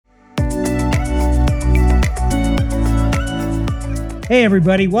Hey,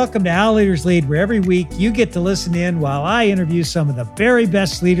 everybody, welcome to How Leaders Lead, where every week you get to listen in while I interview some of the very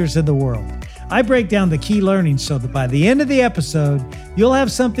best leaders in the world. I break down the key learnings so that by the end of the episode, you'll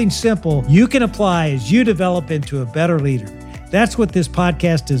have something simple you can apply as you develop into a better leader. That's what this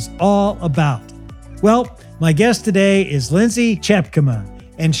podcast is all about. Well, my guest today is Lindsay Tjepkema,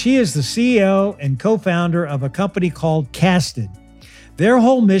 and she is the CEO and co-founder of a company called Casted. Their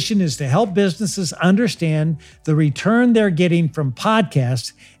whole mission is to help businesses understand the return they're getting from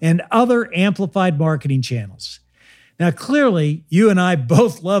podcasts and other amplified marketing channels. Now, clearly, you and I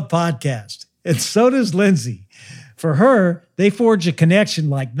both love podcasts, and so does Lindsay. For her, they forge a connection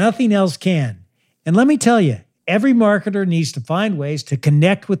like nothing else can. And let me tell you, every marketer needs to find ways to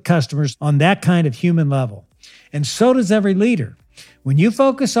connect with customers on that kind of human level. And so does every leader. When you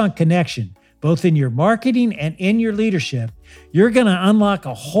focus on connection, both in your marketing and in your leadership, you're going to unlock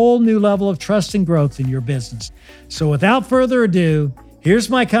a whole new level of trust and growth in your business. So without further ado, here's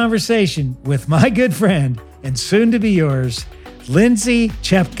my conversation with my good friend and soon to be yours, Lindsay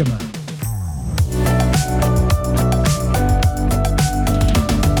Tjepkema.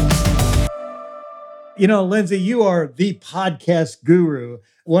 You know, Lindsay, you are the podcast guru,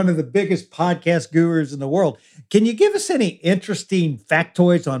 one of the biggest podcast gurus in the world. Can you give us any interesting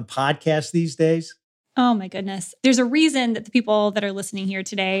factoids on podcasts these days? Oh my goodness. There's a reason that the people that are listening here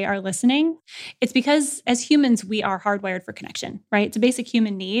today are listening. It's because as humans, we are hardwired for connection, right? It's a basic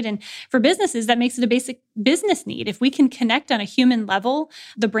human need. And for businesses, that makes it a basic business need. If we can connect on a human level,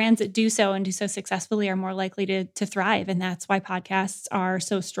 the brands that do so and do so successfully are more likely to thrive. And that's why podcasts are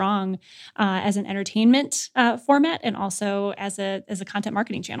so strong as an entertainment format and also as a content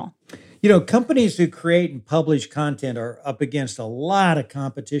marketing channel. You know, companies who create and publish content are up against a lot of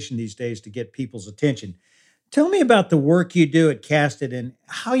competition these days to get people's attention. Tell me about the work you do at Casted and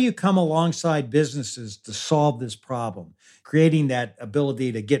how you come alongside businesses to solve this problem, creating that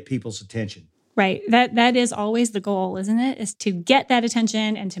ability to get people's attention. Right. That is always the goal, isn't it? Is to get that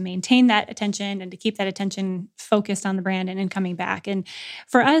attention and to maintain that attention and to keep that attention focused on the brand and in coming back. And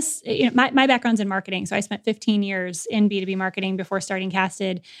for us, my background's in marketing. So I spent 15 years in B2B marketing before starting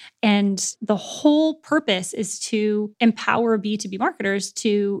Casted. And the whole purpose is to empower B2B marketers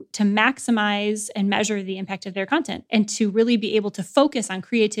to maximize and measure the impact of their content and to really be able to focus on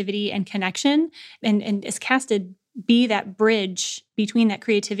creativity and connection. And as Casted, be that bridge between that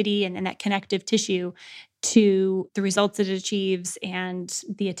creativity and that connective tissue to the results that it achieves and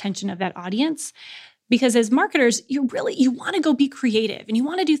the attention of that audience. Because as marketers, you want to go be creative and you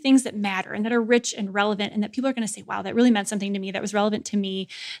want to do things that matter and that are rich and relevant and that people are going to say, wow, that really meant something to me, that was relevant to me,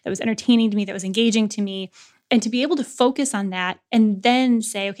 that was entertaining to me, that was engaging to me. And to be able to focus on that and then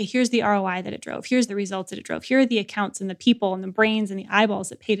say, okay, here's the ROI that it drove. Here's the results that it drove. Here are the accounts and the people and the brains and the eyeballs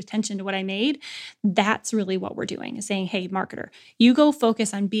that paid attention to what I made. That's really what we're doing, is saying, hey, marketer, you go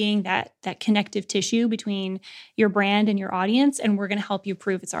focus on being that connective tissue between your brand and your audience, and we're going to help you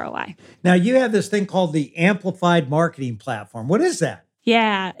prove its ROI. Now, you have this thing called the Amplified Marketing Platform. What is that?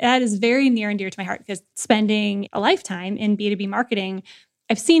 Yeah, that is very near and dear to my heart because spending a lifetime in B2B marketing,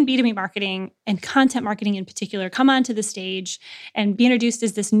 I've seen B2B marketing and content marketing in particular come onto the stage and be introduced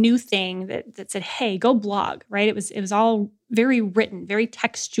as this new thing that said, hey, go blog, right? It was all very written, very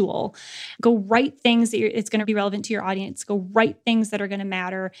textual. Go write things that it's going to be relevant to your audience. Go write things that are going to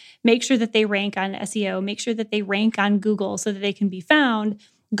matter. Make sure that they rank on SEO. Make sure that they rank on Google so that they can be found.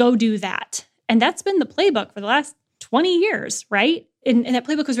 Go do that. And that's been the playbook for the last 20 years, right? And that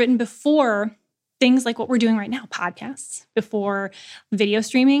playbook was written before things like what we're doing right now, podcasts, before video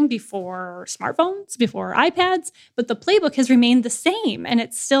streaming, before smartphones, before iPads, but the playbook has remained the same. And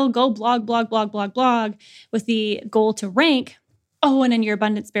it's still go blog, blog, blog, blog, blog with the goal to rank. Oh, and in your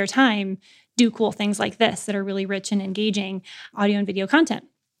abundant spare time, do cool things like this that are really rich and engaging audio and video content.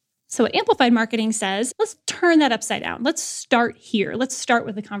 So what Amplified Marketing says, let's turn that upside down. Let's start here. Let's start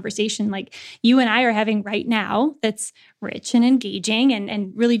with a conversation like you and I are having right now that's rich and engaging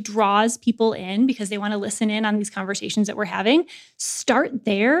and really draws people in because they want to listen in on these conversations that we're having. Start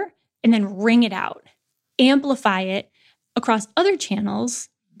there and then ring it out. Amplify it across other channels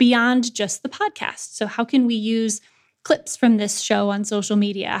beyond just the podcast. So how can we use clips from this show on social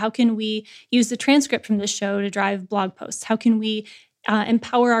media? How can we use the transcript from this show to drive blog posts? How can we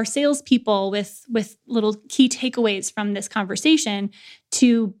empower our salespeople with little key takeaways from this conversation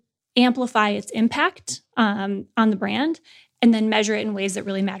to amplify its impact on the brand and then measure it in ways that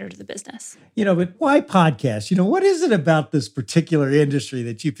really matter to the business. You know, but why podcasts? You know, what is it about this particular industry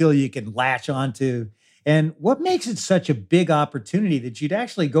that you feel you can latch onto? And what makes it such a big opportunity that you'd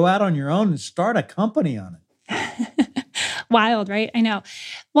actually go out on your own and start a company on it? Wild, right? I know.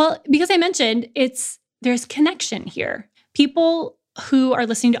 Well, because I mentioned there's connection here. People who are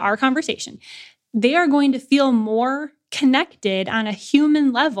listening to our conversation, they are going to feel more connected on a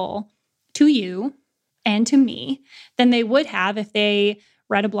human level to you and to me than they would have if they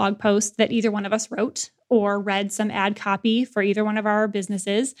read a blog post that either one of us wrote or read some ad copy for either one of our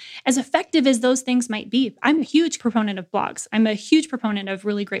businesses. As effective as those things might be, I'm a huge proponent of blogs. I'm a huge proponent of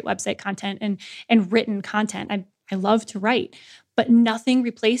really great website content and written content. I love to write, but nothing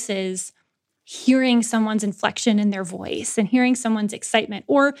replaces hearing someone's inflection in their voice and hearing someone's excitement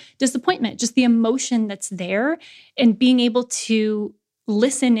or disappointment, just the emotion that's there, and being able to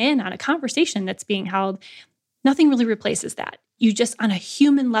listen in on a conversation that's being held. Nothing really replaces that. You just, on a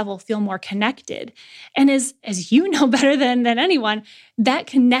human level, feel more connected. And as you know better than anyone, that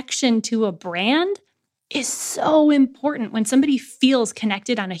connection to a brand is so important. When somebody feels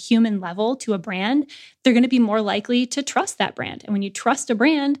connected on a human level to a brand, they're going to be more likely to trust that brand. And when you trust a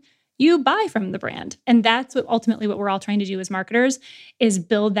brand, you buy from the brand. And that's what ultimately what we're all trying to do as marketers is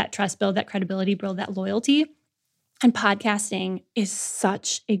build that trust, build that credibility, build that loyalty. And podcasting is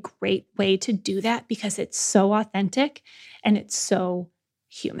such a great way to do that because it's so authentic and it's so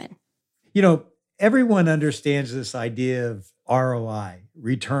human. Everyone understands this idea of ROI,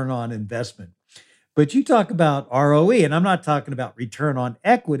 return on investment. But you talk about ROE, and I'm not talking about return on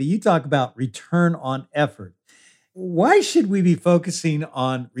equity. You talk about return on effort. Why should we be focusing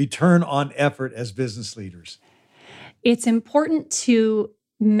on return on effort as business leaders? It's important to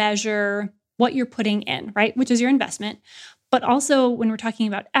measure what you're putting in, right? Which is your investment. But also when we're talking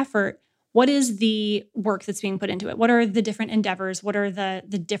about effort, what is the work that's being put into it? What are the different endeavors? What are the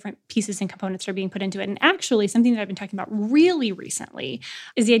different pieces and components that are being put into it? And actually, something that I've been talking about really recently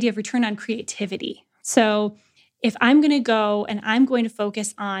is the idea of return on creativity. So if I'm going to go and I'm going to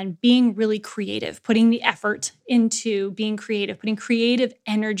focus on being really creative, putting the effort into being creative, putting creative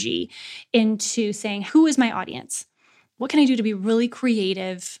energy into saying, who is my audience? What can I do to be really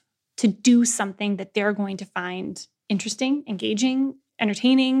creative, to do something that they're going to find interesting, engaging,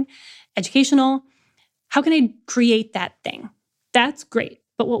 entertaining, educational? How can I create that thing? That's great.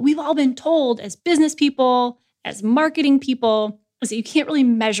 But what we've all been told as business people, as marketing people, is that you can't really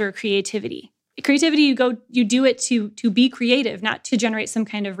measure creativity. Creativity, you do it to be creative, not to generate some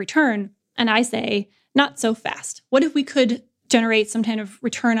kind of return. And I say, not so fast. What if we could generate some kind of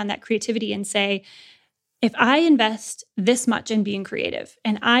return on that creativity and say, if I invest this much in being creative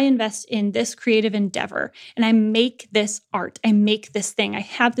and I invest in this creative endeavor and I make this art, I make this thing, I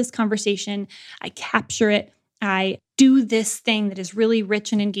have this conversation, I capture it, I do this thing that is really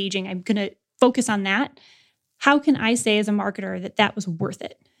rich and engaging, I'm going to focus on that. How can I say as a marketer that that was worth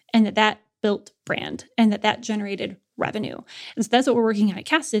it and that built brand and that generated revenue? And so that's what we're working on at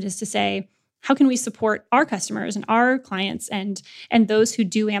Casted, is to say, how can we support our customers and our clients and those who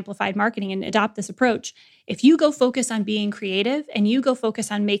do amplified marketing and adopt this approach? If you go focus on being creative and you go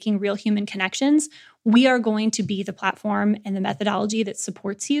focus on making real human connections, we are going to be the platform and the methodology that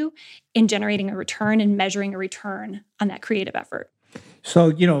supports you in generating a return and measuring a return on that creative effort.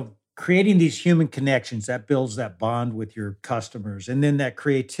 So, creating these human connections, that builds that bond with your customers. And then that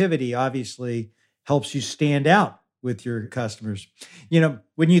creativity obviously helps you stand out with your customers.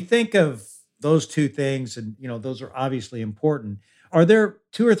 When you think of those two things, and those are obviously important, are there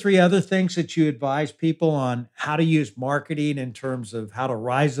two or three other things that you advise people on how to use marketing in terms of how to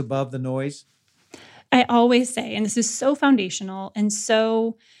rise above the noise? I always say, and this is so foundational and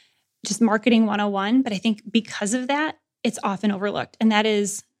so just marketing 101, but I think because of that, it's often overlooked. And that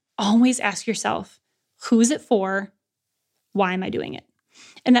is, always ask yourself, who is it for? Why am I doing it?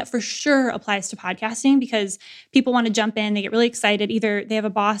 And that for sure applies to podcasting, because people want to jump in, they get really excited. Either they have a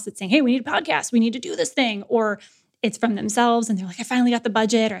boss that's saying, hey, we need a podcast, we need to do this thing, or it's from themselves and they're like, I finally got the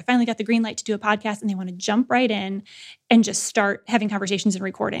budget, or I finally got the green light to do a podcast, and they want to jump right in and just start having conversations and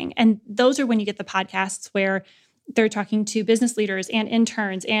recording. And those are when you get the podcasts where they're talking to business leaders and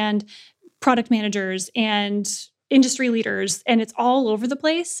interns and product managers and industry leaders, and it's all over the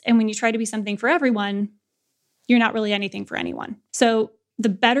place. And when you try to be something for everyone, you're not really anything for anyone. So the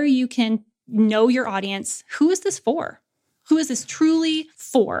better you can know your audience, who is this for? Who is this truly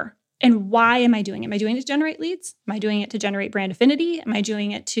for? And why am I doing it? Am I doing it to generate leads? Am I doing it to generate brand affinity? Am I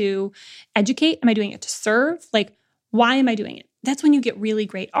doing it to educate? Am I doing it to serve? Like, why am I doing it? That's when you get really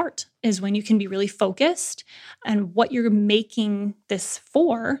great art, is when you can be really focused on what you're making this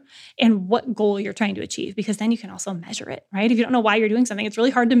for and what goal you're trying to achieve, because then you can also measure it, right? If you don't know why you're doing something, it's really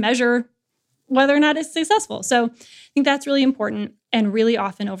hard to measure whether or not it's successful. So I think that's really important and really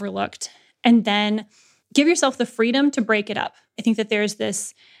often overlooked. And then give yourself the freedom to break it up. I think that there's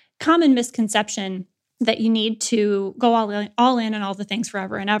this common misconception that you need to go all in on all the things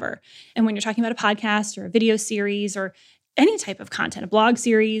forever and ever. And when you're talking about a podcast or a video series or any type of content, a blog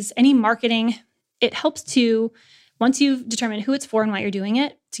series, any marketing, it helps to, once you've determined who it's for and why you're doing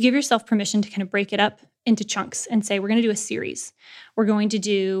it, to give yourself permission to kind of break it up into chunks and say, we're going to do a series. We're going to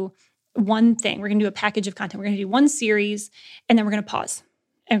do one thing. We're going to do a package of content. We're going to do one series, and then we're going to pause,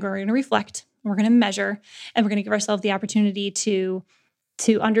 and we're going to reflect, and we're going to measure, and we're going to give ourselves the opportunity to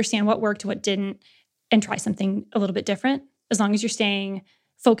understand what worked, what didn't, and try something a little bit different. As long as you're staying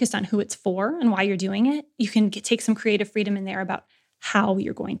focused on who it's for and why you're doing it, you can take some creative freedom in there about how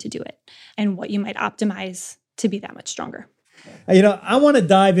you're going to do it and what you might optimize to be that much stronger. I want to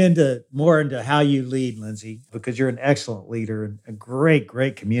dive more into how you lead, Lindsay, because you're an excellent leader and a great,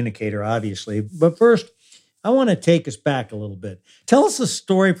 great communicator, obviously. But first, I want to take us back a little bit. Tell us a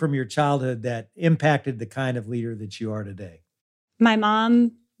story from your childhood that impacted the kind of leader that you are today. My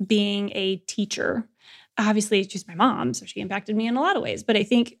mom being a teacher, obviously she's my mom, so she impacted me in a lot of ways. But I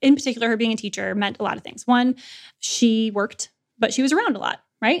think in particular, her being a teacher meant a lot of things. One, she worked, but she was around a lot,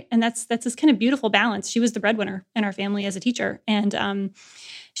 right? And that's this kind of beautiful balance. She was the breadwinner in our family as a teacher. And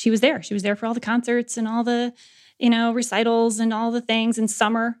she was there. She was there for all the concerts and all the, recitals and all the things. And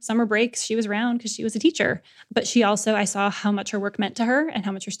summer breaks, she was around because she was a teacher. But she also, I saw how much her work meant to her and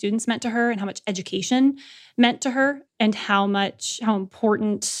how much her students meant to her and how much education meant to her and how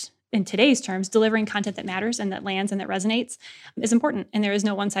important, in today's terms, delivering content that matters and that lands and that resonates is important. And there is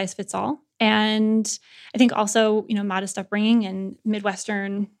no one size fits all. And I think also, modest upbringing in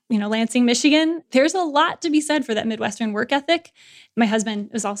Midwestern, Lansing, Michigan, there's a lot to be said for that Midwestern work ethic. My husband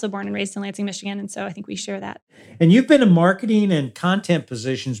was also born and raised in Lansing, Michigan. And so I think we share that. And you've been in marketing and content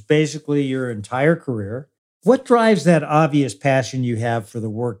positions basically your entire career. What drives that obvious passion you have for the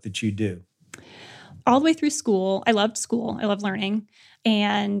work that you do? All the way through school, I loved school. I loved learning.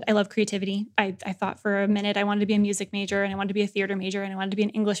 And I love creativity. I thought for a minute I wanted to be a music major, and I wanted to be a theater major, and I wanted to be an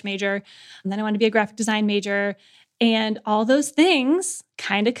English major, and then I wanted to be a graphic design major. And all those things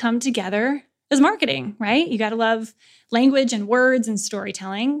kind of come together as marketing, right? You got to love language and words and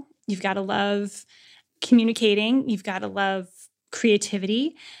storytelling. You've got to love communicating. You've got to love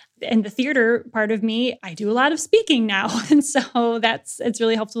creativity. And the theater part of me, I do a lot of speaking now. And so it's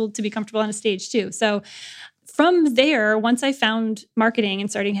really helpful to be comfortable on a stage too. So from there, once I found marketing and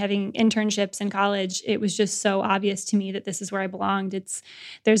starting having internships in college, it was just so obvious to me that this is where I belonged.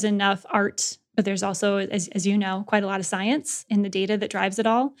 There's enough art, but there's also, as you know, quite a lot of science in the data that drives it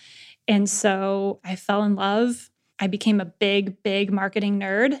all. And so I fell in love. I became a big, big marketing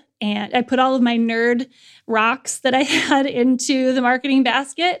nerd. And I put all of my nerd rocks that I had into the marketing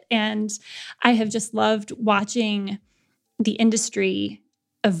basket. And I have just loved watching the industry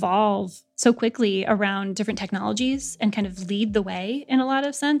evolve so quickly around different technologies and kind of lead the way in a lot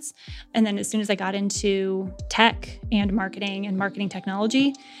of sense. And then as soon as I got into tech and marketing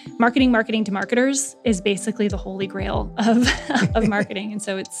technology, marketing to marketers is basically the holy grail of marketing. And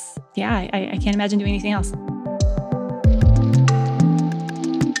so I can't imagine doing anything else.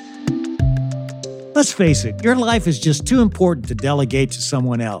 Let's face it, your life is just too important to delegate to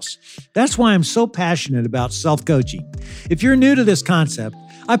someone else. That's why I'm so passionate about self-coaching. If you're new to this concept,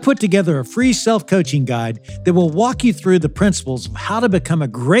 I put together a free self-coaching guide that will walk you through the principles of how to become a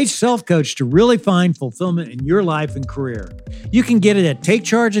great self-coach to really find fulfillment in your life and career. You can get it at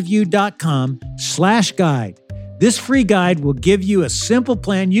takechargeofyou.com/guide. This free guide will give you a simple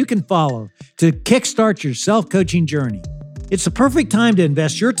plan you can follow to kickstart your self-coaching journey. It's the perfect time to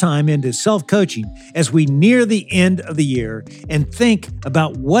invest your time into self-coaching as we near the end of the year and think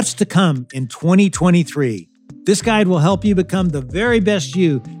about what's to come in 2023. This guide will help you become the very best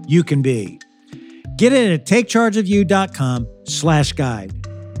you can be. Get it at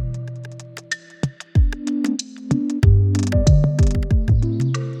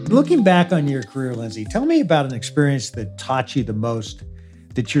takechargeofyou.com/guide. Looking back on your career, Lindsay, tell me about an experience that taught you the most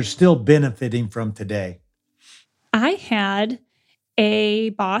that you're still benefiting from today. I had a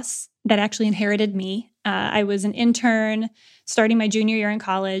boss that actually inherited me. I was an intern starting my junior year in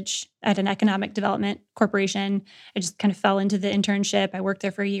college at an economic development corporation. I just kind of fell into the internship. I worked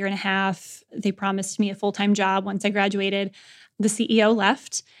there for a year and a half. They promised me a full-time job once I graduated. The CEO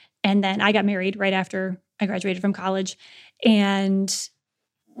left, and then I got married right after I graduated from college. And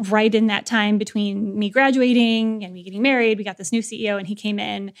right in that time between me graduating and me getting married, we got this new CEO, and he came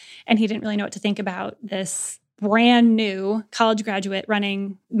in and he didn't really know what to think about this brand new college graduate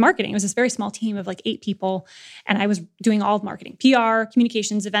running marketing. It was this very small team of like 8 people. And I was doing all of marketing, PR,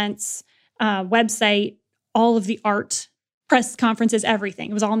 communications, events, website, all of the art, press conferences,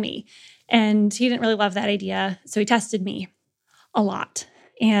 everything. It was all me. And he didn't really love that idea. So he tested me a lot.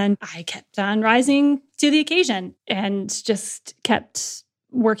 And I kept on rising to the occasion and just kept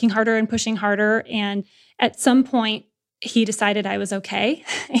working harder and pushing harder. And at some point, he decided I was okay.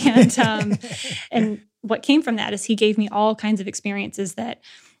 And what came from that is he gave me all kinds of experiences that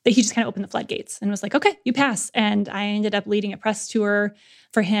he just kind of opened the floodgates and was like, okay, you pass. And I ended up leading a press tour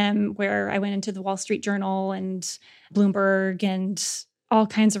for him where I went into the Wall Street Journal and Bloomberg and all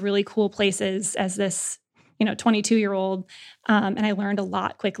kinds of really cool places as this 22-year-old. And I learned a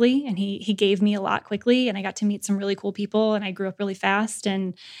lot quickly, and he gave me a lot quickly, and I got to meet some really cool people, and I grew up really fast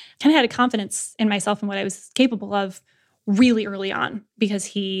and kind of had a confidence in myself and what I was capable of really early on,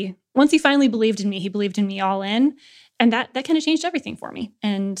 because once he finally believed in me, he believed in me all in. And that kind of changed everything for me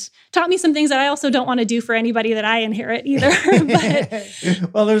and taught me some things that I also don't want to do for anybody that I inherit either.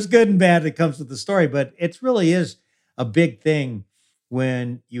 Well, there's good and bad that comes with the story, but it really is a big thing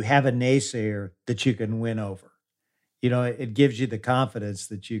when you have a naysayer that you can win over. It gives you the confidence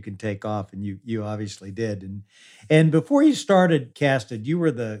that you can take off, and you obviously did. And before you started Casted, you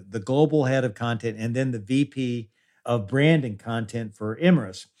were the global head of content and then the VP of brand and content for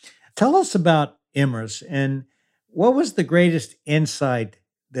Imerys. Tell us about Imerys, and what was the greatest insight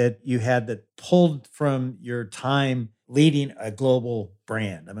that you had that pulled from your time leading a global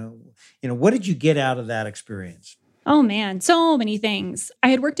brand? I mean, what did you get out of that experience? Oh man, so many things. I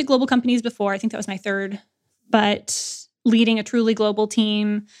had worked at global companies before. I think that was my third, but leading a truly global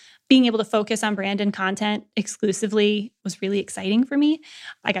team, being able to focus on brand and content exclusively was really exciting for me.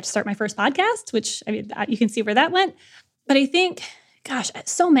 I got to start my first podcast, which you can see where that went. But I think, gosh,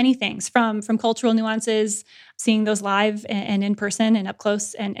 so many things from cultural nuances, seeing those live and in person and up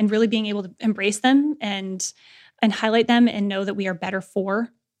close, and really being able to embrace them and highlight them and know that we are better for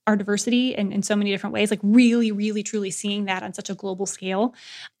our diversity in so many different ways, like really, really, truly seeing that on such a global scale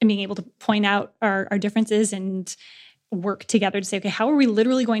and being able to point out our differences and work together to say, okay, how are we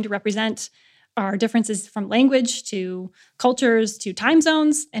literally going to represent our differences from language to cultures to time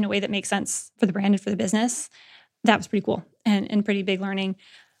zones in a way that makes sense for the brand and for the business? That was pretty cool and pretty big learning.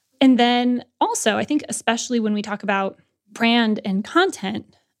 And then also, I think especially when we talk about brand and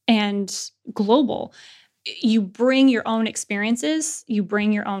content and global, you bring your own experiences, you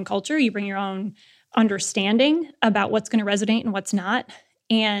bring your own culture, you bring your own understanding about what's going to resonate and what's not.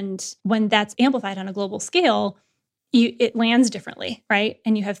 And when that's amplified on a global scale, it lands differently, right?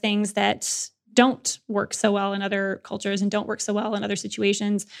 And you have things that don't work so well in other cultures and don't work so well in other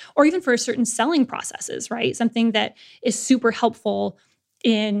situations, or even for certain selling processes, right? Something that is super helpful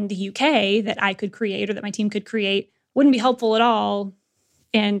in the UK that I could create or that my team could create wouldn't be helpful at all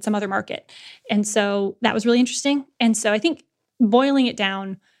in some other market. And so that was really interesting. And so I think boiling it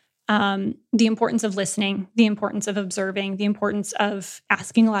down, the importance of listening, the importance of observing, the importance of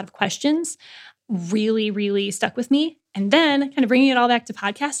asking a lot of questions really, really stuck with me. And then kind of bringing it all back to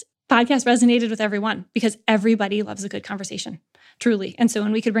podcast resonated with everyone because everybody loves a good conversation, truly. And so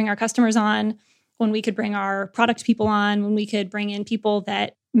when we could bring our customers on, when we could bring our product people on, when we could bring in people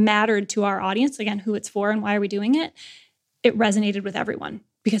that mattered to our audience, again, who it's for and why are we doing it, it resonated with everyone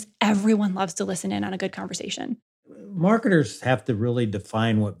because everyone loves to listen in on a good conversation. Marketers have to really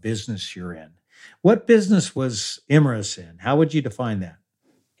define what business you're in. What business was Imerys in? How would you define that?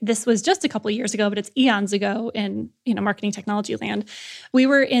 This was just a couple of years ago, but it's eons ago in marketing technology land. We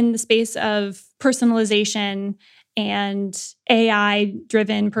were in the space of personalization and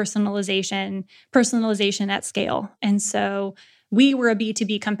AI-driven personalization at scale. And so we were a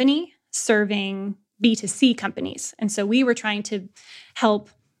B2B company serving B2C companies. And so we were trying to help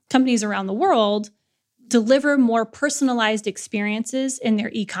companies around the world deliver more personalized experiences in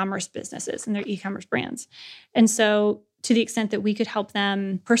their e-commerce businesses and their e-commerce brands. And so to the extent that we could help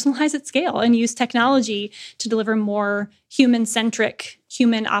them personalize at scale and use technology to deliver more human-centric,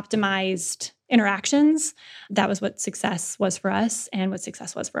 human-optimized interactions, that was what success was for us and what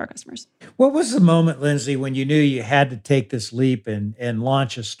success was for our customers. What was the moment, Lindsay, when you knew you had to take this leap and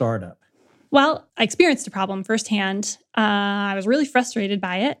launch a startup? Well, I experienced a problem firsthand. I was really frustrated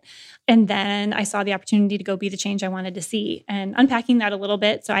by it. And then I saw the opportunity to go be the change I wanted to see. And unpacking that a little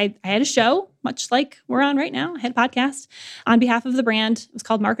bit, so I had a show, much like we're on right now. I had a podcast on behalf of the brand. It was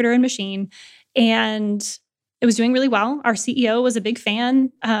called Marketer and Machine. And it was doing really well. Our CEO was a big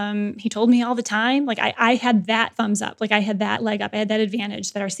fan. He told me all the time, like I had that thumbs up, like I had that leg up. I had that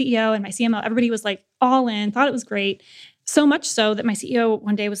advantage that our CEO and my CMO, everybody was like all in, thought it was great. So much so that my CEO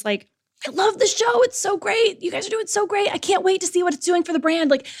one day was like, I love the show. It's so great. You guys are doing so great. I can't wait to see what it's doing for the brand.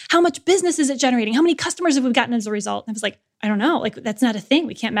 Like, how much business is it generating? How many customers have we gotten as a result? And I was like, I don't know. Like, that's not a thing.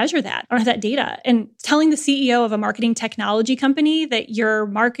 We can't measure that. I don't have that data. And telling the CEO of a marketing technology company that your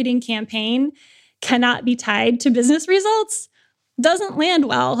marketing campaign cannot be tied to business results doesn't land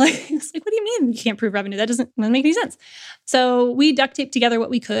well. It's like, what do you mean you can't prove revenue? That doesn't make any sense. So we duct taped together what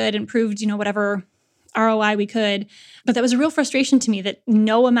we could and proved, whatever ROI we could. But that was a real frustration to me that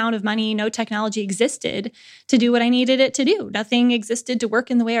no amount of money, no technology existed to do what I needed it to do. Nothing existed to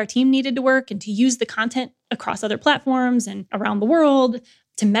work in the way our team needed to work and to use the content across other platforms and around the world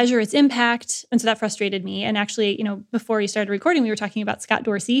to measure its impact. And so that frustrated me. And actually, before you started recording, we were talking about Scott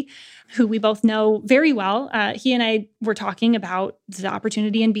Dorsey, who we both know very well. He and I were talking about the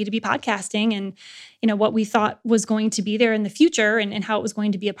opportunity in B2B podcasting and, what we thought was going to be there in the future and how it was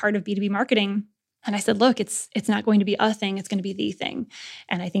going to be a part of B2B marketing. And I said, look, it's not going to be a thing. It's going to be the thing.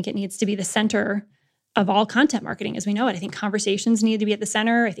 And I think it needs to be the center of all content marketing as we know it. I think conversations need to be at the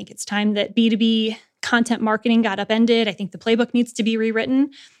center. I think it's time that B2B content marketing got upended. I think the playbook needs to be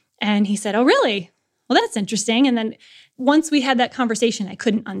rewritten. And he said, oh, really? Well, that's interesting. And then once we had that conversation, I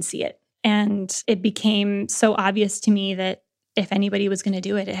couldn't unsee it. And it became so obvious to me that if anybody was going to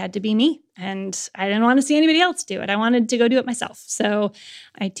do it, it had to be me. And I didn't want to see anybody else do it. I wanted to go do it myself. So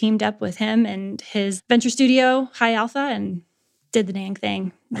I teamed up with him and his venture studio, High Alpha, and did the dang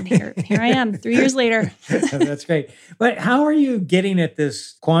thing. And here I am 3 years later. That's great. But how are you getting at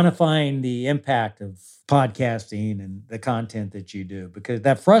this, quantifying the impact of podcasting and the content that you do? Because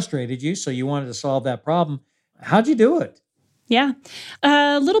that frustrated you, so you wanted to solve that problem. How'd you do it? Yeah.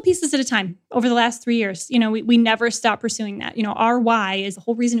 Little pieces at a time over the last 3 years. We never stop pursuing that. Our why is the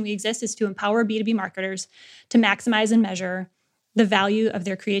whole reason we exist is to empower B2B marketers to maximize and measure the value of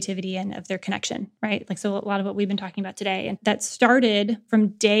their creativity and of their connection, right? So a lot of what we've been talking about today. And that started from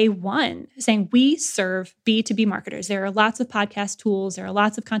day one, saying we serve B2B marketers. There are lots of podcast tools. There are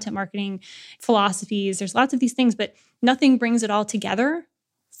lots of content marketing philosophies. There's lots of these things, but nothing brings it all together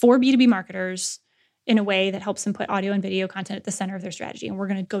for B2B marketers in a way that helps them put audio and video content at the center of their strategy. And we're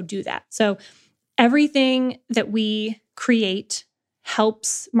going to go do that. So everything that we create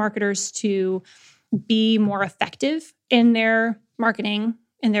helps marketers to be more effective in their marketing,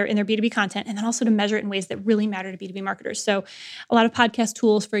 in their B2B content, and then also to measure it in ways that really matter to B2B marketers. So a lot of podcast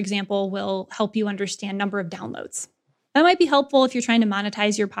tools, for example, will help you understand number of downloads. That might be helpful if you're trying to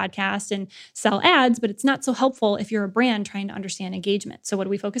monetize your podcast and sell ads, but it's not so helpful if you're a brand trying to understand engagement. So what do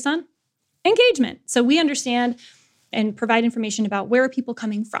we focus on? Engagement. So we understand and provide information about where are people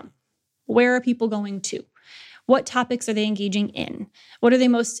coming from? Where are people going to? What topics are they engaging in? What are they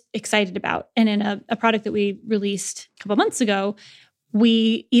most excited about? And in a product that we released a couple months ago,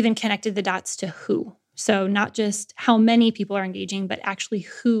 we even connected the dots to who. So not just how many people are engaging, but actually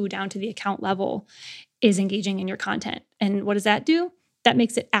who down to the account level is engaging in your content. And what does that do? That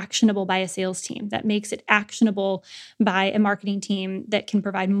makes it actionable by a sales team. That makes it actionable by a marketing team that can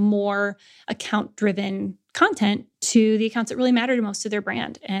provide more account-driven content to the accounts that really matter to most of their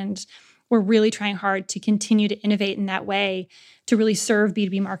brand. And we're really trying hard to continue to innovate in that way to really serve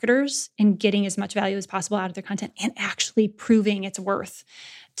B2B marketers and getting as much value as possible out of their content and actually proving its worth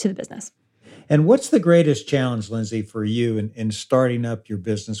to the business. And what's the greatest challenge, Lindsay, for you in starting up your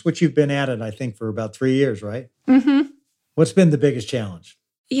business, which you've been at it, I think, for about 3 years, right? Mm-hmm. What's been the biggest challenge?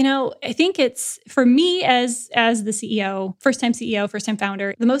 I think it's, for me as the CEO, first-time CEO, first-time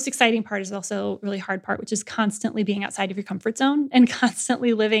founder, the most exciting part is also a really hard part, which is constantly being outside of your comfort zone and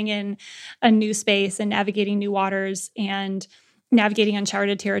constantly living in a new space and navigating new waters and navigating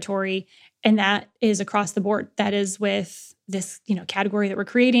uncharted territory. And that is across the board. That is with this, category that we're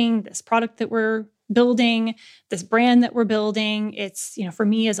creating, this product that we're building, this brand that we're building. It's, for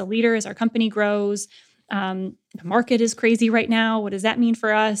me as a leader, as our company grows, the market is crazy right now. What does that mean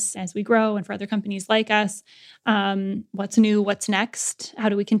for us as we grow and for other companies like us? What's new? What's next? How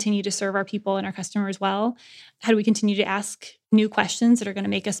do we continue to serve our people and our customers well? How do we continue to ask new questions that are going to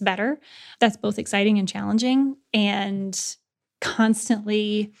make us better? That's both exciting and challenging, and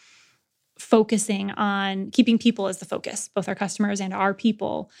constantly focusing on keeping people as the focus, both our customers and our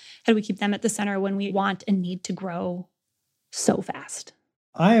people. How do we keep them at the center when we want and need to grow so fast?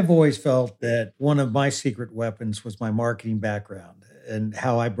 I have always felt that one of my secret weapons was my marketing background and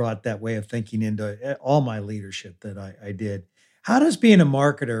how I brought that way of thinking into all my leadership that I did. How does being a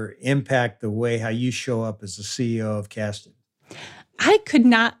marketer impact the way how you show up as the CEO of Casted? I could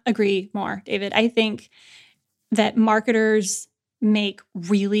not agree more, David. I think that marketers make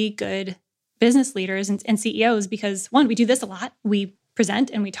really good business leaders and CEOs because, one, we do this a lot. We present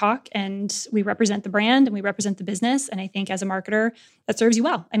and we talk and we represent the brand and we represent the business. And I think as a marketer, that serves you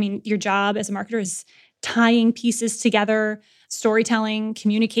well. I mean, your job as a marketer is tying pieces together, storytelling,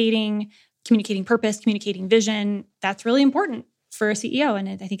 communicating purpose, communicating vision. That's really important for a CEO. And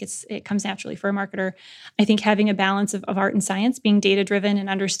I think it comes naturally for a marketer. I think having a balance of art and science, being data-driven and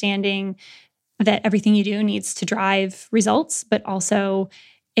understanding that everything you do needs to drive results, but also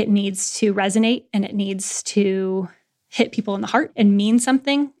it needs to resonate and it needs to hit people in the heart and mean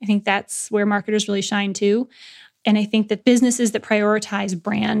something. I think that's where marketers really shine too. And I think that businesses that prioritize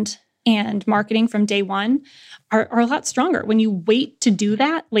brand and marketing from day one are a lot stronger. When you wait to do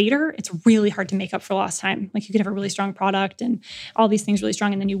that later, it's really hard to make up for lost time. Like you could have a really strong product and all these things really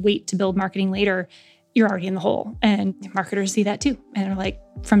strong, and then you wait to build marketing later, you're already in the hole. And marketers see that too. And they're like,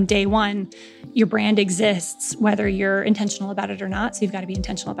 from day one, your brand exists, whether you're intentional about it or not. So you've got to be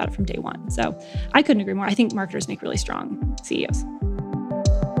intentional about it from day one. So I couldn't agree more. I think marketers make really strong CEOs.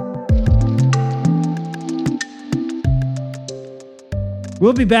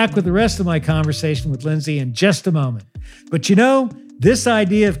 We'll be back with the rest of my conversation with Lindsay in just a moment. But this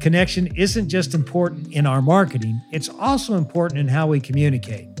idea of connection isn't just important in our marketing, it's also important in how we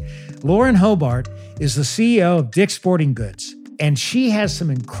communicate. Lauren Hobart is the CEO of Dick's Sporting Goods, and she has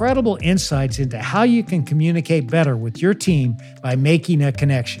some incredible insights into how you can communicate better with your team by making a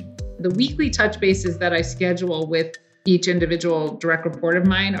connection. The weekly touch bases that I schedule with each individual direct report of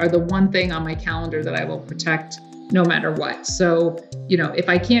mine are the one thing on my calendar that I will protect no matter what. So, if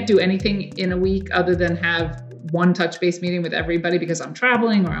I can't do anything in a week other than have one touch base meeting with everybody because I'm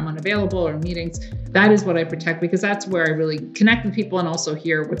traveling or I'm unavailable or meetings, that is what I protect because that's where I really connect with people and also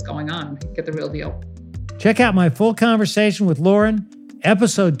hear what's going on, get the real deal. Check out my full conversation with Lauren,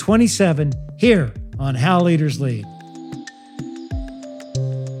 episode 27, here on How Leaders Lead.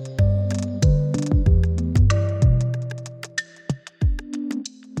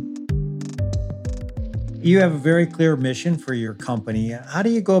 You have a very clear mission for your company. How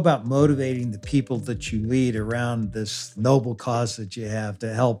do you go about motivating the people that you lead around this noble cause that you have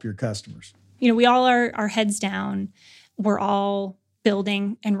to help your customers? We all are our heads down. We're all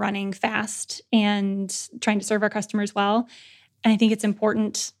building and running fast and trying to serve our customers well. And I think it's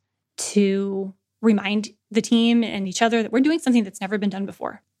important to remind the team and each other that we're doing something that's never been done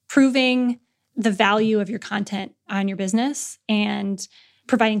before. Proving the value of your content on your business and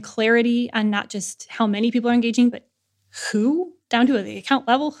providing clarity on not just how many people are engaging, but who, down to the account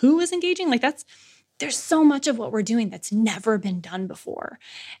level, who is engaging. There's so much of what we're doing that's never been done before.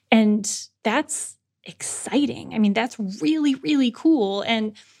 And that's exciting. I mean, that's really, really cool.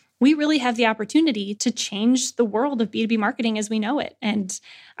 And we really have the opportunity to change the world of B2B marketing as we know it. And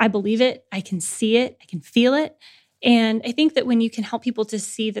I believe it. I can see it. I can feel it. And I think that when you can help people to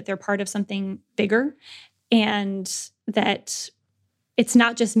see that they're part of something bigger and that it's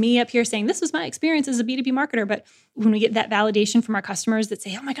not just me up here saying, this was my experience as a B2B marketer, but when we get that validation from our customers that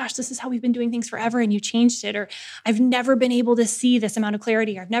say, oh my gosh, this is how we've been doing things forever and you changed it, or I've never been able to see this amount of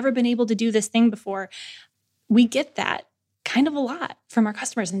clarity, or I've never been able to do this thing before. We get that kind of a lot from our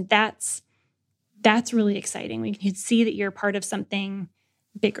customers. And that's really exciting. We can see that you're part of something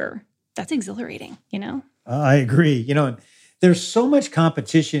bigger. That's exhilarating, I agree. There's so much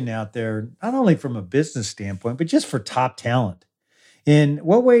competition out there, not only from a business standpoint, but just for top talent. In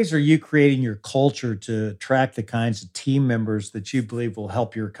what ways are you creating your culture to attract the kinds of team members that you believe will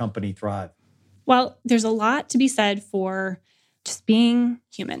help your company thrive? Well, there's a lot to be said for just being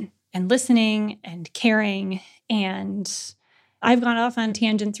human and listening and caring. And I've gone off on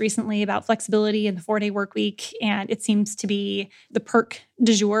tangents recently about flexibility and the 4-day work week. And it seems to be the perk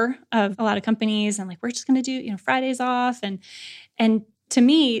du jour of a lot of companies. And we're just going to do, Fridays off. And to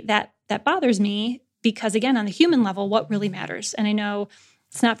me, that bothers me. Because again, on the human level, what really matters? And I know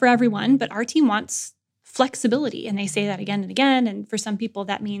it's not for everyone, but our team wants flexibility. And they say that again and again. And for some people,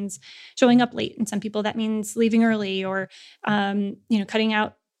 that means showing up late. And some people, that means leaving early or, cutting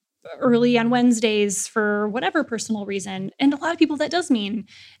out early on Wednesdays for whatever personal reason. And a lot of people, that does mean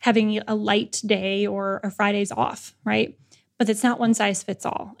having a light day or Fridays off, right? But it's not one size fits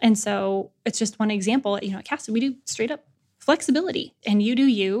all. And so it's just one example. At Casted, we do straight up flexibility, and you do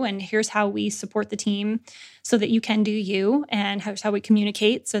you, and here's how we support the team so that you can do you, and here's how we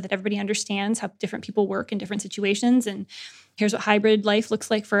communicate so that everybody understands how different people work in different situations, and here's what hybrid life looks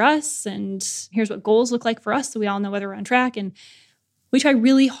like for us, and here's what goals look like for us so we all know whether we're on track. And we try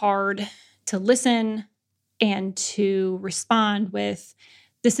really hard to listen and to respond with,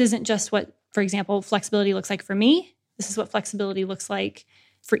 this isn't just what, for example, flexibility looks like for me. This is what flexibility looks like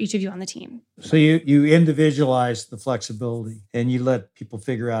for each of you on the team. So you individualize the flexibility and you let people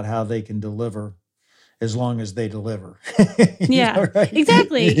figure out how they can deliver as long as they deliver. Yeah, right?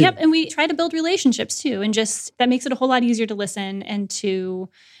 Exactly. Yep. And we try to build relationships too. And just that makes it a whole lot easier to listen and to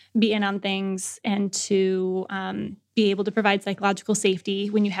be in on things and to be able to provide psychological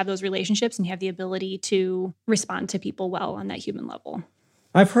safety when you have those relationships and you have the ability to respond to people well on that human level.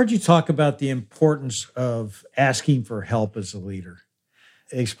 I've heard you talk about the importance of asking for help as a leader.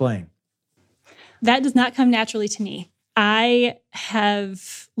 Explain. That does not come naturally to me. I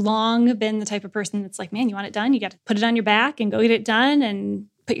have long been the type of person that's like, man, you want it done? You got to put it on your back and go get it done and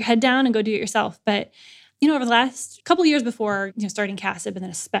put your head down and go do it yourself. But, over the last couple of years before, starting CASIB and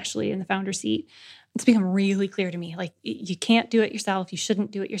then especially in the founder seat, it's become really clear to me, like you can't do it yourself. You shouldn't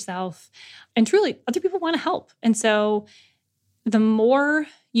do it yourself. And truly, other people want to help. And so the more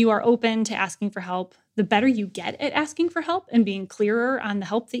you are open to asking for help, the better you get at asking for help and being clearer on the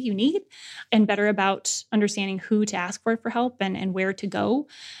help that you need and better about understanding who to ask for help and where to go.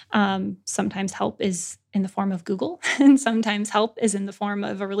 Sometimes help is in the form of Google and sometimes help is in the form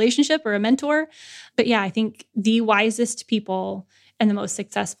of a relationship or a mentor. But yeah, I think the wisest people and the most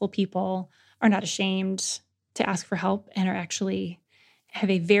successful people are not ashamed to ask for help and are actually have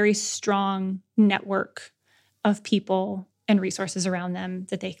a very strong network of people and resources around them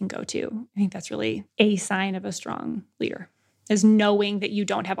that they can go to. I think that's really a sign of a strong leader, is knowing that you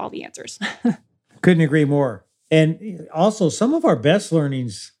don't have all the answers. Couldn't agree more. And also, some of our best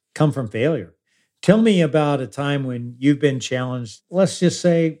learnings come from failure. Tell me about a time when you've been challenged, let's just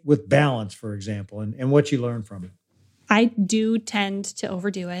say with balance, for example, and what you learned from it. I do tend to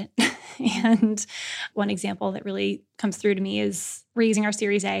overdo it. And one example that really comes through to me is raising our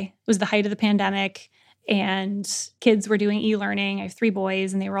Series A. It was the height of the pandemic. And kids were doing e-learning. I have 3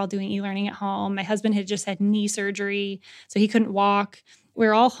 boys and they were all doing e-learning at home. My husband had just had knee surgery, so he couldn't walk. We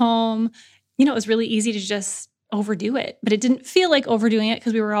were all home. It was really easy to just overdo it, but it didn't feel like overdoing it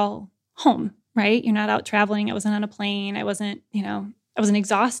because we were all home, right? You're not out traveling. I wasn't on a plane. I wasn't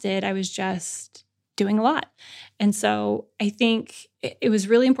exhausted. I was just doing a lot. And so I think it was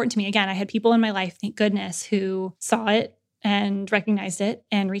really important to me. Again, I had people in my life, thank goodness, who saw it and recognized it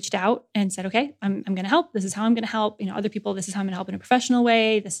and reached out and said, okay, I'm going to help. This is how I'm going to help. Other people, this is how I'm going to help in a professional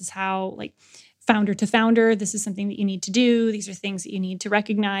way. This is how, like, founder to founder, this is something that you need to do. These are things that you need to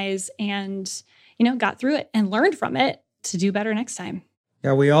recognize and, got through it and learned from it to do better next time.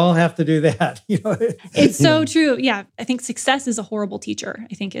 Yeah, we all have to do that. It's so true. Yeah. I think success is a horrible teacher,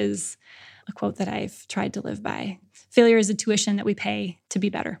 I think is a quote that I've tried to live by. Failure is a tuition that we pay to be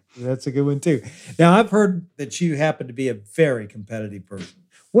better. That's a good one too. Now, I've heard that you happen to be a very competitive person.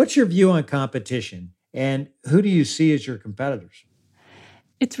 What's your view on competition and who do you see as your competitors?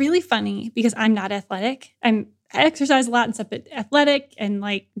 It's really funny because I'm not athletic. I exercise a lot and stuff, but athletic and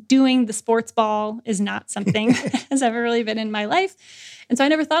like doing the sports ball is not something that has ever really been in my life. And so I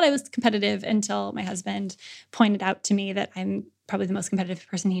never thought I was competitive until my husband pointed out to me that I'm probably the most competitive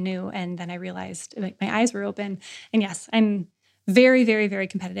person he knew. And then I realized, like, my eyes were open. And yes, I'm very, very, very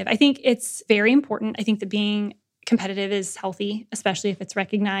competitive. I think it's very important. I think that being competitive is healthy, especially if it's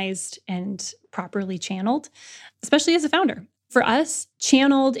recognized and properly channeled, especially as a founder. For us,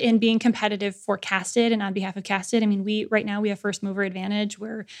 channeled in being competitive for Casted and on behalf of Casted, I mean, right now we have first mover advantage.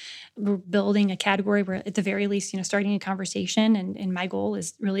 We're building a category. We're at the very least, starting a conversation. And my goal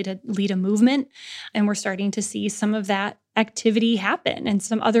is really to lead a movement. And we're starting to see some of that activity happen and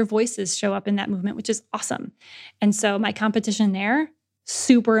some other voices show up in that movement, which is awesome. And so my competition there,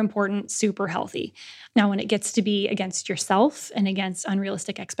 super important, super healthy. Now, when it gets to be against yourself and against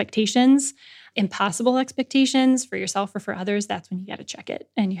unrealistic expectations, impossible expectations for yourself or for others, that's when you got to check it.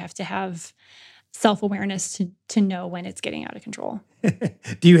 And you have to have self-awareness to know when it's getting out of control.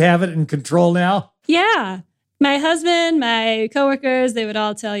 Do you have it in control now? Yeah. My husband, my coworkers, they would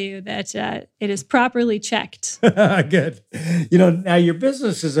all tell you that it is properly checked. Good. Now your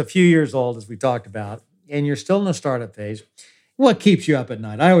business is a few years old, as we talked about, and you're still in the startup phase. What keeps you up at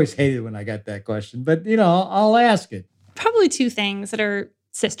night? I always hated when I got that question, but I'll ask it. Probably 2 things that are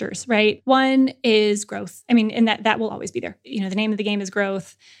sisters, right? One is growth. I mean, and that will always be there. The name of the game is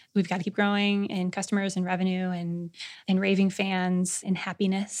growth. We've got to keep growing in customers and revenue and raving fans and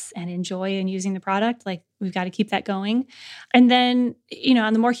happiness and in joy and using the product. Like, we've got to keep that going. And then,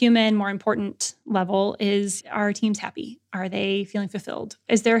 on the more human, more important level is, are our teams happy? Are they feeling fulfilled?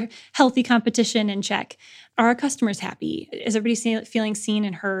 Is there healthy competition in check? Are our customers happy? Is everybody feeling seen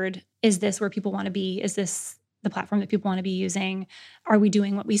and heard? Is this where people want to be? Is this the platform that people want to be using? Are we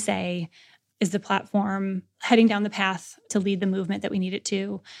doing what we say? Is the platform heading down the path to lead the movement that we need it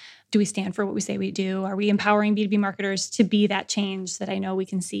to? Do we stand for what we say we do? Are we empowering B2B marketers to be that change that I know we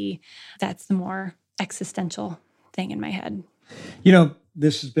can see? That's the more existential thing in my head.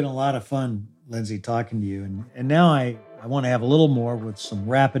 This has been a lot of fun, Lindsay, talking to you. And now I want to have a little more with some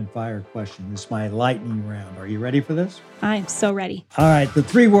rapid fire questions. This is my lightning round. Are you ready for this? I'm so ready. All right. The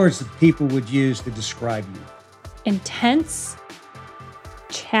 3 words that people would use to describe you. Intense,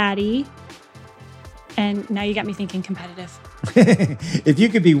 chatty, and now you got me thinking competitive. If you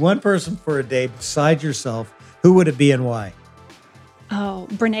could be one person for a day besides yourself, who would it be and why? Oh,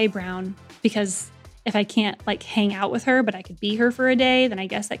 Brené Brown, because if I can't like hang out with her, but I could be her for a day, then I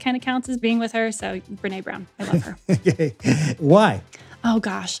guess that kind of counts as being with her. So Brené Brown, I love her. Okay. Why? Oh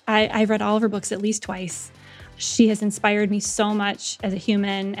gosh, I've read all of her books at least twice. She has inspired me so much as a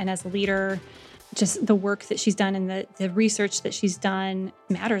human and as a leader. Just the work that she's done and the research that she's done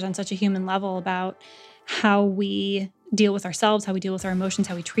matters on such a human level about how we deal with ourselves, how we deal with our emotions,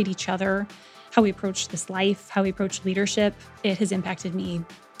 how we treat each other, how we approach this life, how we approach leadership. It has impacted me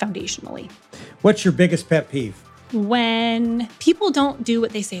foundationally. What's your biggest pet peeve? When people don't do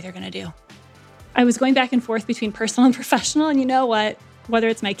what they say they're going to do. I was going back and forth between personal and professional, and you know what? Whether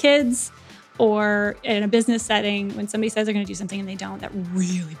it's my kids or in a business setting, when somebody says they're going to do something and they don't, that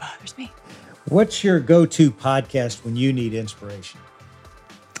really bothers me. What's your go-to podcast when you need inspiration?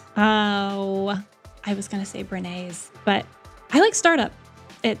 Oh, I was going to say Brené's, but I like Startup.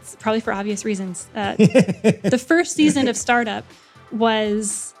 It's probably for obvious reasons. The first season of Startup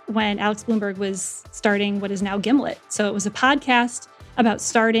was when Alex Blumberg was starting what is now Gimlet. So it was a podcast about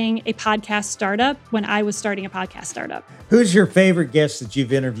starting a podcast startup when I was starting a podcast startup. Who's your favorite guest that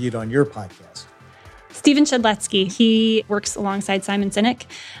you've interviewed on your podcast? Stephen Chudletsky. He works alongside Simon Sinek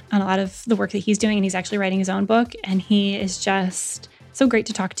on a lot of the work that he's doing, and he's actually writing his own book. And he is just so great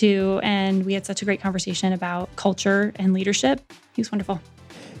to talk to. And we had such a great conversation about culture and leadership. He was wonderful.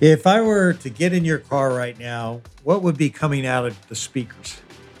 If I were to get in your car right now, what would be coming out of the speakers?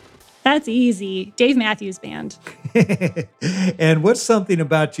 That's easy. Dave Matthews Band. And what's something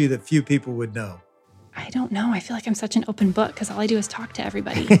about you that few people would know? I don't know. I feel like I'm such an open book because all I do is talk to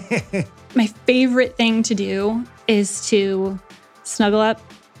everybody. My favorite thing to do is to snuggle up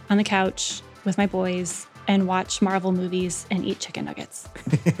on the couch with my boys and watch Marvel movies and eat chicken nuggets.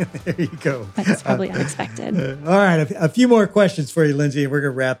 There you go. That's probably unexpected. All right. A few more questions for you, Lindsay, and we're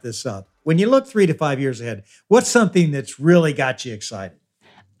going to wrap this up. When you look 3 to 5 years ahead, what's something that's really got you excited?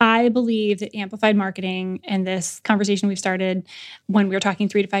 I believe that amplified marketing and this conversation we've started when we're talking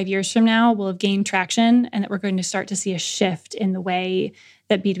 3 to 5 years from now will have gained traction, and that we're going to start to see a shift in the way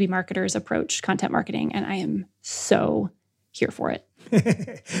that B2B marketers approach content marketing. And I am so here for it.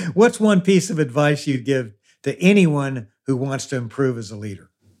 What's one piece of advice you'd give to anyone who wants to improve as a leader?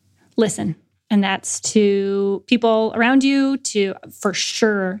 Listen. And that's to people around you, to for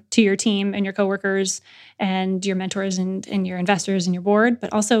sure to your team and your coworkers and your mentors and your investors and your board,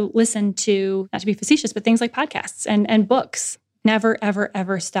 but also listen to, not to be facetious, but things like podcasts and books. Never, ever,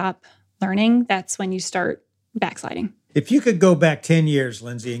 ever stop learning. That's when you start backsliding. If you could go back 10 years,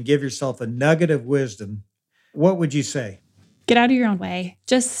 Lindsay, and give yourself a nugget of wisdom, what would you say? Get out of your own way.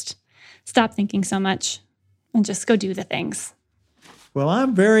 Just stop thinking so much and just go do the things. Well,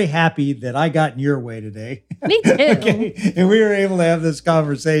 I'm very happy that I got in your way today. Me too. Okay. And we were able to have this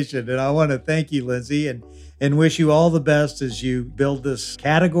conversation. And I want to thank you, Lindsay, and wish you all the best as you build this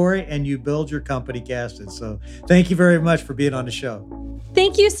category and you build your company, Casted. So thank you very much for being on the show.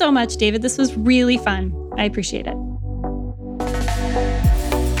 Thank you so much, David. This was really fun. I appreciate it.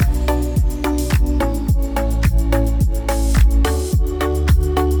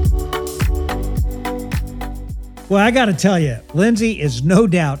 Well, I got to tell you, Lindsay is no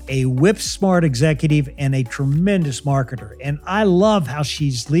doubt a whip-smart executive and a tremendous marketer. And I love how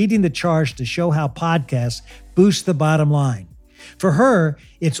she's leading the charge to show how podcasts boost the bottom line. For her,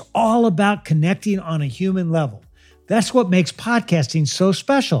 it's all about connecting on a human level. That's what makes podcasting so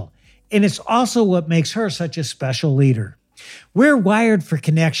special. And it's also what makes her such a special leader. We're wired for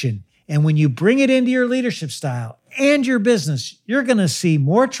connection. And when you bring it into your leadership style and your business, you're going to see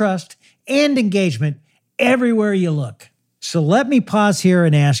more trust and engagement everywhere you look. So let me pause here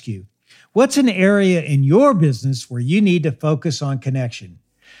and ask you, what's an area in your business where you need to focus on connection?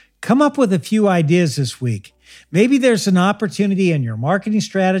 Come up with a few ideas this week. Maybe there's an opportunity in your marketing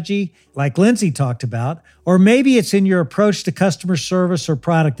strategy, like Lindsay talked about, or maybe it's in your approach to customer service or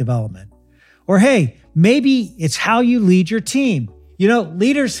product development. Or hey, maybe it's how you lead your team. You know,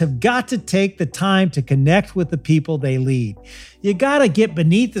 leaders have got to take the time to connect with the people they lead. You got to get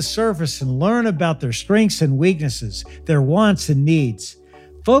beneath the surface and learn about their strengths and weaknesses, their wants and needs.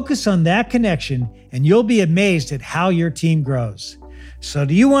 Focus on that connection, and you'll be amazed at how your team grows. So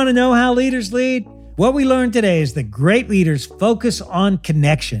do you want to know how leaders lead? What we learned today is that great leaders focus on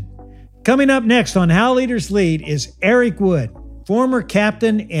connection. Coming up next on How Leaders Lead is Eric Wood, former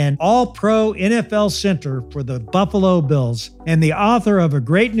captain and all-pro NFL center for the Buffalo Bills, and the author of a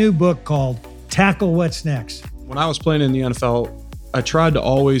great new book called Tackle What's Next. When I was playing in the NFL, I tried to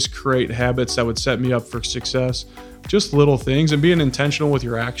always create habits that would set me up for success. Just little things, and being intentional with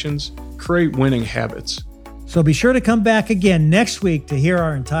your actions, create winning habits. So be sure to come back again next week to hear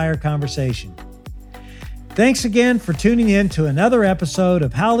our entire conversation. Thanks again for tuning in to another episode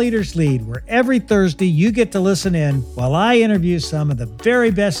of How Leaders Lead, where every Thursday you get to listen in while I interview some of the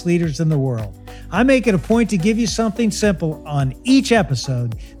very best leaders in the world. I make it a point to give you something simple on each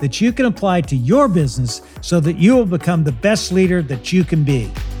episode that you can apply to your business so that you will become the best leader that you can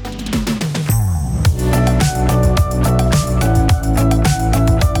be.